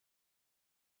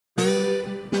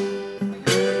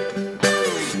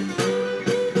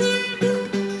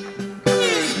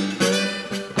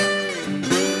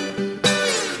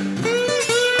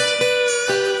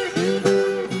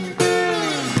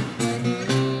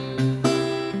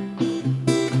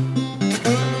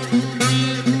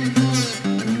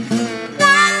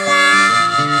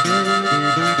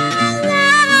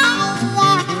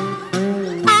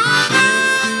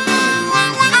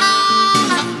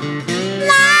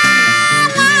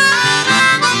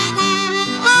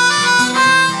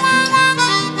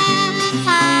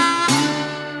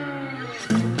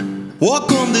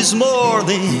this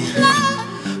morning,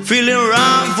 feeling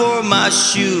around for my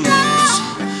shoes.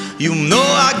 You know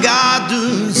I got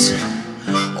those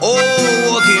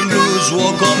walking blues.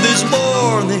 Walk on this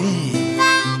morning,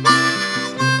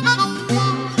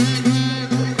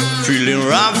 feeling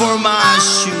around for my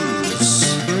shoes.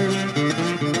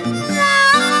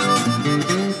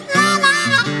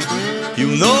 You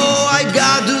know I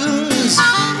got those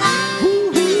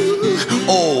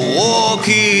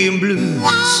walking blues.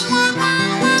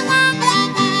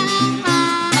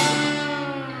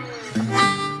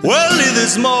 Well,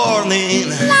 this morning,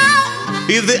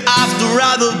 if the after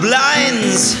rather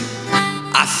blinds,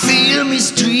 I feel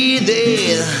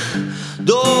mistreated.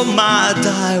 Don't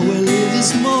matter, well,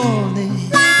 this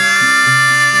morning,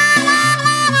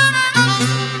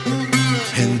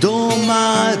 and don't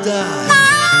matter.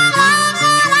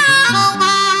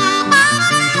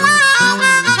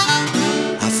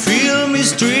 I feel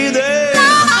mistreated.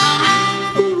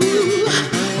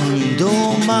 And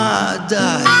don't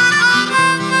matter.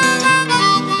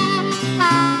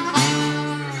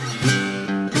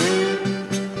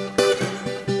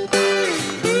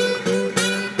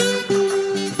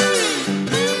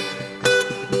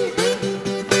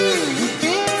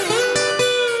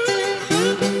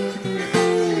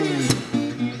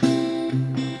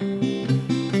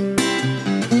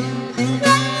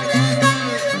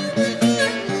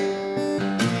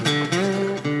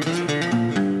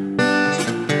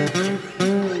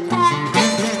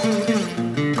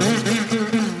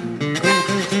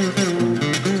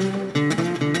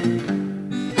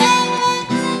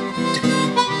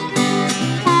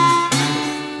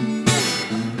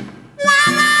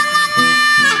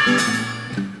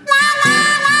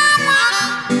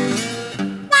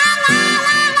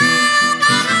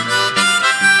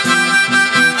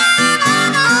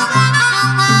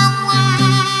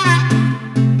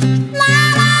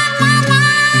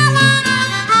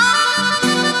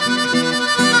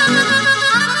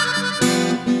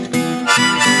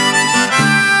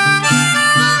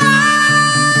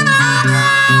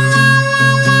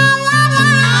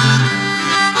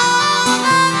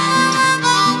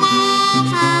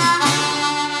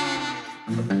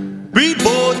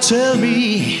 Tell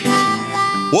me,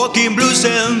 walking blues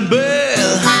and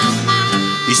bell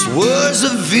is worse a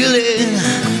feeling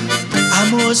I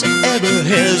must ever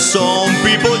have. Some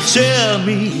people tell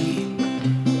me,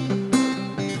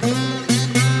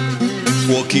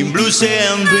 walking blues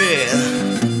and bell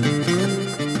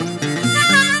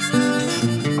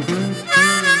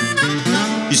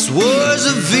is worse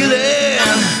a feeling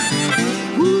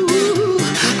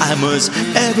I must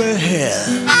ever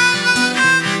have.